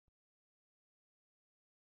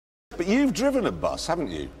But you've driven a bus, haven't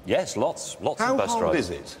you? Yes, lots of bus rides. How hard is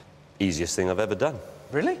it? Easiest thing I've ever done.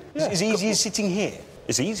 Really? Yeah. Is it easy as sitting here?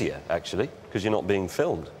 It's easier, actually, because you're not being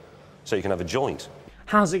filmed, so you can have a joint.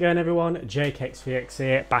 How's it going, everyone? JakeXVX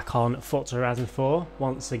here, back on Forza Horizon 4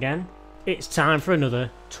 once again. It's time for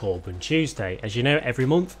another Torben Tuesday. As you know, every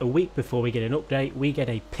month, a week before we get an update, we get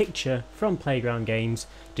a picture from Playground Games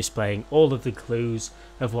displaying all of the clues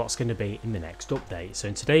of what's going to be in the next update. So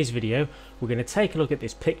in today's video, we're going to take a look at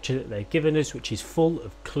this picture that they've given us, which is full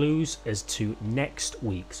of clues as to next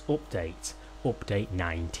week's update, Update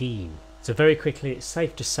 19. So very quickly, it's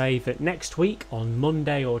safe to say that next week, on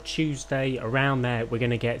Monday or Tuesday, around there, we're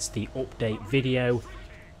going to get the update video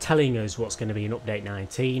telling us what's going to be in Update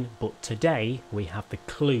 19, but today we have the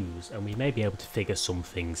clues and we may be able to figure some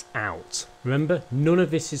things out. Remember, none of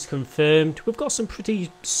this is confirmed. We've got some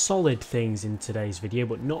pretty solid things in today's video,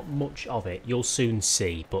 but not much of it. You'll soon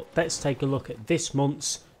see. But let's take a look at this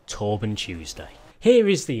month's Torben Tuesday. Here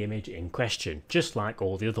is the image in question, just like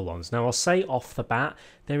all the other ones. Now I'll say off the bat,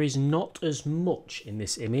 there is not as much in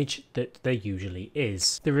this image that there usually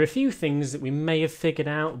is. There are a few things that we may have figured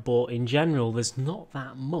out, but in general there's not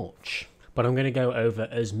that much. But I'm going to go over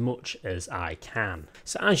as much as I can.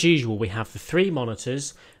 So as usual, we have the three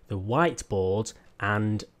monitors, the whiteboard,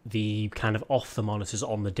 and the kind of off the monitors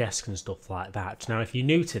on the desk and stuff like that. Now, if you're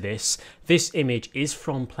new to this image is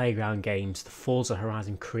from Playground Games, the Forza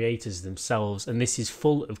Horizon creators themselves, and this is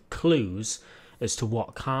full of clues as to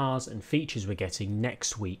what cars and features we're getting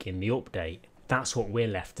next week in the update. That's what we're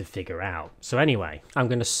left to figure out. So anyway, I'm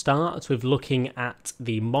going to start with looking at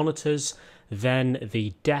the monitors, then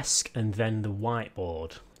the desk, and then the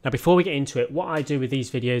whiteboard. Now before we get into it, what I do with these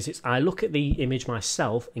videos is I look at the image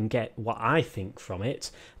myself and get what I think from it.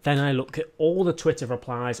 Then I look at all the Twitter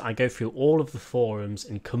replies, I go through all of the forums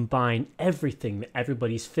and combine everything that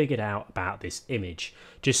everybody's figured out about this image,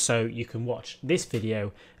 just so you can watch this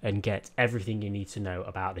video and get everything you need to know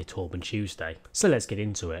about the Torben Tuesday. So let's get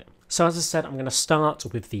into it. So as I said, I'm going to start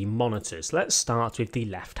with the monitors. Let's start with the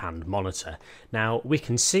left-hand monitor. Now we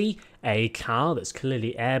can see a car that's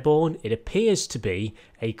clearly airborne. It appears to be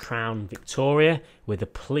a Crown Victoria with the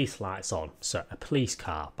police lights on. So a police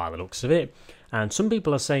car by the looks of it. And some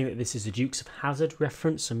people are saying that this is a Dukes of Hazzard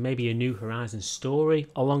reference and maybe a New Horizons story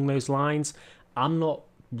along those lines. I'm not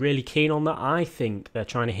really keen on that. I think they're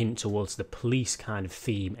trying to hint towards the police kind of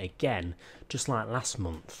theme again, just like last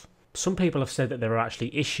month. Some people have said that there are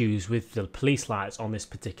actually issues with the police lights on this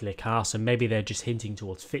particular car, so maybe they're just hinting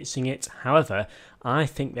towards fixing it. However, I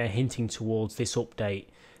think they're hinting towards this update,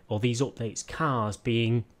 or these updates cars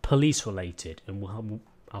being police related, and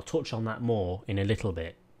I'll touch on that more in a little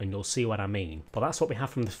bit, and you'll see what I mean. But that's what we have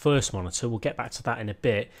from the first monitor. We'll get back to that in a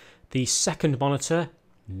bit. The second monitor,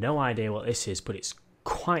 no idea what this is, but it's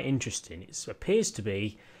quite interesting. It appears to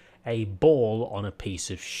be a ball on a piece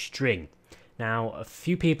of string. Now, a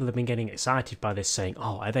few people have been getting excited by this, saying,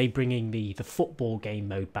 oh, are they bringing the football game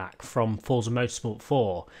mode back from Forza Motorsport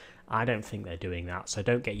 4? I don't think they're doing that, so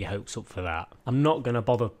don't get your hopes up for that. I'm not going to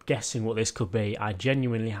bother guessing what this could be. I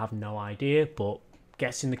genuinely have no idea, but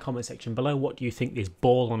guess in the comment section below, what do you think this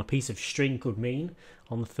ball on a piece of string could mean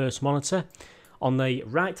on the first monitor? On the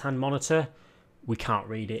right-hand monitor, we can't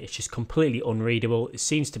read it. It's just completely unreadable. It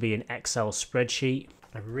seems to be an Excel spreadsheet.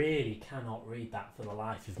 I really cannot read that for the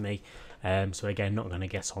life of me. So again, not going to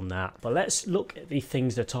guess on that. But let's look at the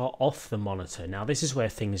things that are off the monitor. Now, this is where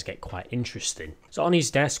things get quite interesting. So on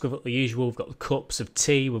his desk, we've got the usual. We've got the cups of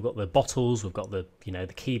tea. We've got the bottles. We've got the,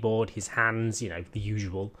 the keyboard, his hands, the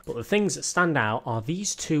usual. But the things that stand out are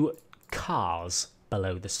these two cars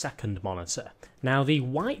below the second monitor. Now the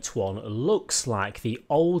white one looks like the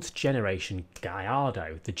old generation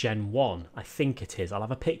Gallardo, the Gen 1, I think it is. I'll have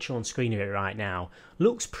a picture on screen of it right now.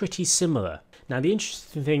 Looks pretty similar. Now the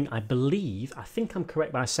interesting thing, I think I'm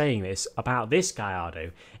correct by saying this, about this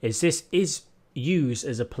Gallardo, is this is used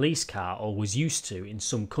as a police car, or was used to in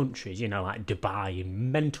some countries, like Dubai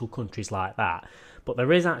and mental countries like that. But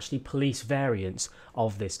there is actually police variants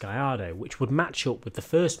of this Gallardo, which would match up with the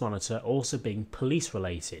first monitor also being police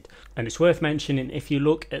related. And it's worth mentioning, if you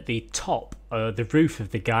look at the top, the roof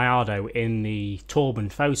of the Gallardo in the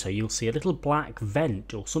Torben photo, you'll see a little black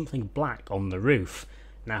vent or something black on the roof.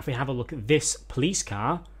 Now if we have a look at this police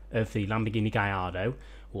car of the Lamborghini Gallardo,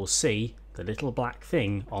 we'll see the little black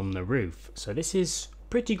thing on the roof. So this is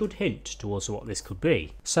pretty good hint towards what this could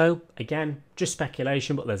be. So again, just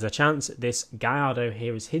speculation, but there's a chance that this Gallardo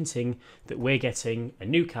here is hinting that we're getting a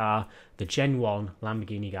new car, the Gen 1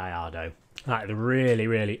 Lamborghini Gallardo, like the really,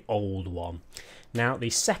 really old one. Now, the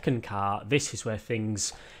second car, this is where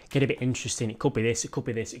things get a bit interesting. It could be this, it could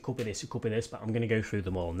be this, it could be this, it could be this, but I'm going to go through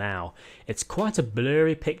them all now. It's quite a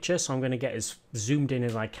blurry picture, so I'm going to get as zoomed in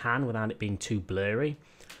as I can without it being too blurry.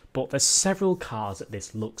 But there's several cars that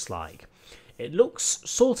this looks like. It looks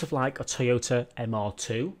sort of like a Toyota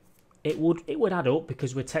MR2. It would add up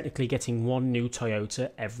because we're technically getting one new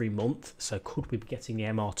Toyota every month. So could we be getting the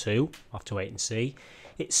MR2? I'll have to wait and see.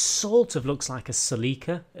 It sort of looks like a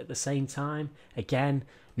Celica at the same time. Again,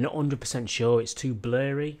 not 100% sure, it's too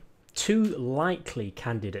blurry. Two likely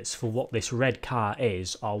candidates for what this red car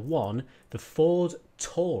is are one, the Ford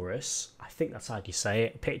Taurus, I think that's how you say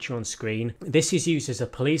it, picture on screen. This is used as a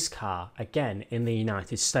police car, again, in the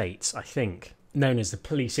United States, I think. Known as the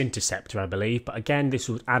Police Interceptor, I believe, but again, this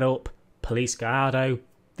would add up. Police Gallardo,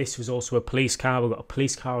 this was also a police car. We've got a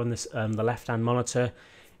police car on this, the left-hand monitor.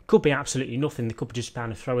 Could be absolutely nothing, they could be just trying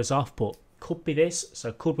to throw us off, but could be this.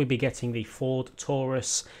 So could we be getting the Ford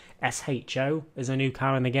Taurus SHO as a new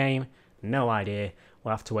car in the game? No idea,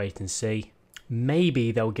 we'll have to wait and see.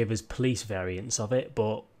 Maybe they'll give us police variants of it,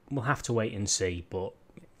 but we'll have to wait and see. But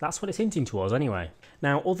that's what it's hinting towards anyway.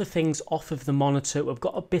 Now, other things off of the monitor, we've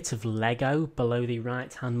got a bit of Lego below the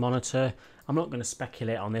right-hand monitor. I'm not going to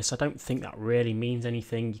speculate on this. I don't think that really means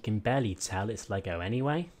anything. You can barely tell it's Lego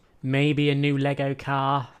anyway. Maybe a new Lego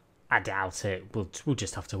car. I doubt it. We'll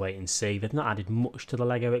just have to wait and see. They've not added much to the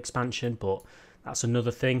Lego expansion, but that's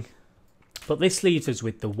another thing. But this leaves us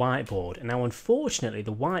with the whiteboard. Now, unfortunately,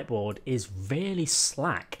 the whiteboard is really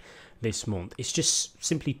slack this month. It's just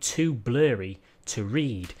simply too blurry to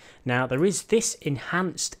read. Now, there is this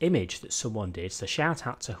enhanced image that someone did, so shout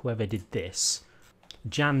out to whoever did this.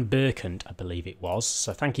 Jan Berkant, I believe it was,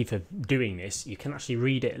 so thank you for doing this. You can actually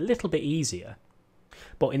read it a little bit easier.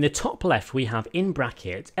 But in the top left, we have in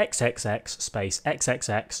bracket XXX space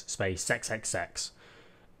XXX space XXX.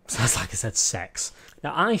 Sounds like I said sex.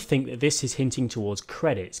 Now, I think that this is hinting towards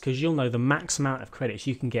credits, because you'll know the max amount of credits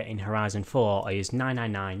you can get in Horizon 4 is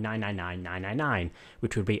 999,999,999,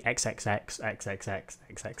 which would be XXX, XXX,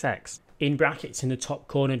 XXX. In brackets in the top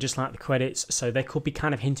corner, just like the credits, so they could be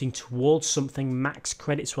kind of hinting towards something max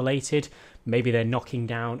credits related. Maybe they're knocking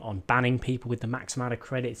down on banning people with the max amount of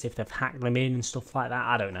credits if they've hacked them in and stuff like that.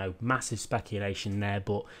 I don't know, massive speculation there,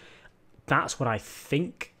 but that's what I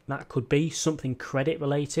think that could be, something credit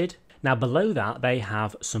related. Now below that they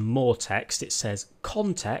have some more text. It says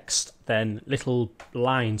context, then little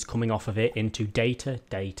lines coming off of it into data,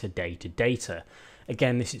 data, data, data.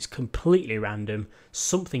 Again, this is completely random,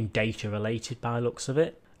 something data related by the looks of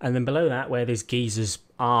it. And then below that, where this geezer's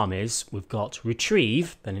arm is, we've got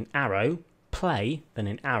retrieve, then an arrow, play, then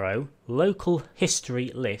an arrow, local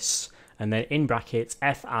history lists, and then in brackets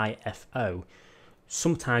FIFO.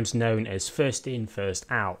 Sometimes known as first in, first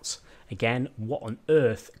out. Again, what on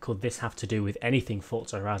earth could this have to do with anything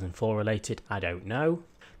Forza Horizon 4 related? I don't know.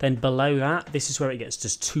 Then below that, this is where it gets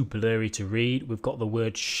just too blurry to read. We've got the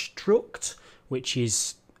word struct, which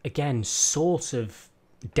is, again, sort of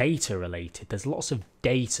data related. There's lots of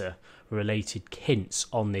data related hints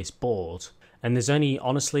on this board. And there's only,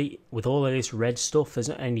 honestly, with all of this red stuff, there's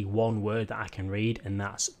only one word that I can read, and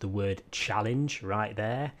that's the word challenge right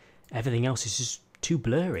there. Everything else is just too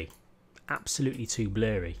blurry, absolutely too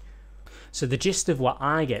blurry. So the gist of what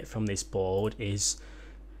I get from this board is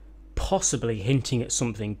possibly hinting at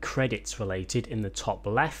something credits related in the top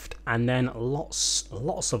left, and then lots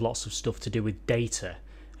of stuff to do with data,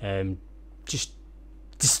 just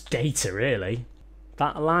data really.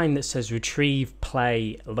 That line that says retrieve,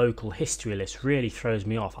 play, local history list really throws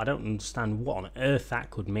me off. I don't understand what on earth that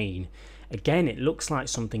could mean. Again, it looks like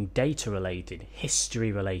something data related,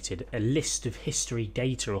 history related, a list of history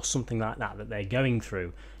data or something like that that they're going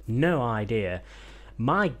through. No idea.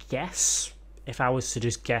 My guess, if I was to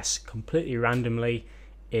just guess completely randomly,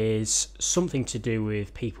 is something to do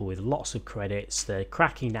with people with lots of credits. They're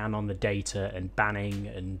cracking down on the data and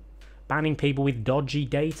banning people with dodgy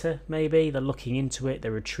data, maybe. They're looking into it,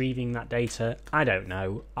 they're retrieving that data. I don't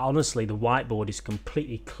know. Honestly, the whiteboard is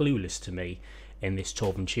completely clueless to me in this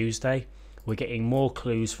Torben Tuesday. We're getting more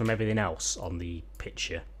clues from everything else on the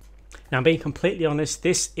picture. Now, being completely honest,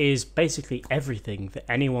 this is basically everything that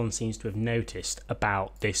anyone seems to have noticed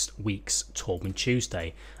about this week's Torben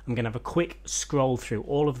Tuesday. I'm going to have a quick scroll through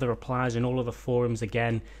all of the replies and all of the forums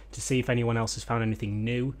again to see if anyone else has found anything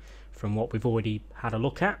new from what we've already had a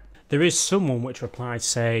look at. There is someone which replied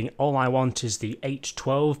saying, all I want is the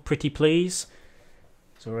H12, pretty please.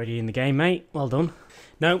 It's already in the game, mate. Well done.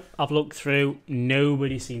 No, I've looked through.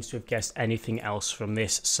 Nobody seems to have guessed anything else from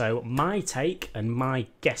this. So my take and my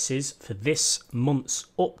guesses for this month's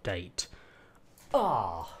update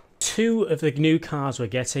are Two of the new cars we're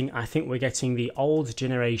getting, I think we're getting the old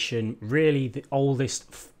generation, really the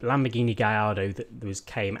oldest Lamborghini Gallardo that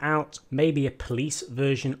came out, maybe a police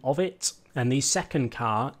version of it. And the second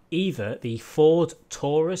car, either the Ford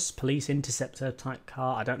Taurus Police Interceptor type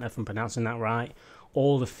car, I don't know if I'm pronouncing that right,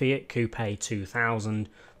 or the Fiat Coupe 2000,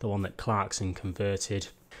 the one that Clarkson converted.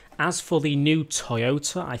 As for the new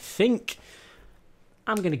Toyota, I think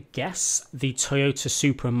I'm going to guess the Toyota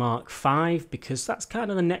Supra Mark V, because that's kind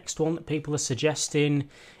of the next one that people are suggesting.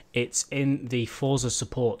 It's in the Forza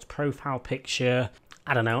support profile picture.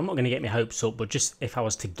 I don't know, I'm not going to get my hopes up, but just if I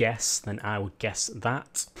was to guess, then I would guess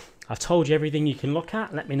that. I've told you everything you can look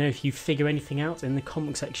at. Let me know if you figure anything out in the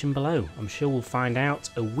comment section below. I'm sure we'll find out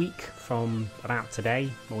a week from about today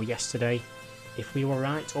or yesterday if we were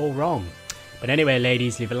right or wrong. But anyway,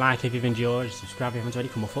 ladies, leave a like if you've enjoyed, subscribe if you haven't already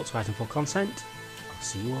for more Forza Horizon 4 content.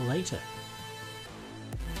 See you all later.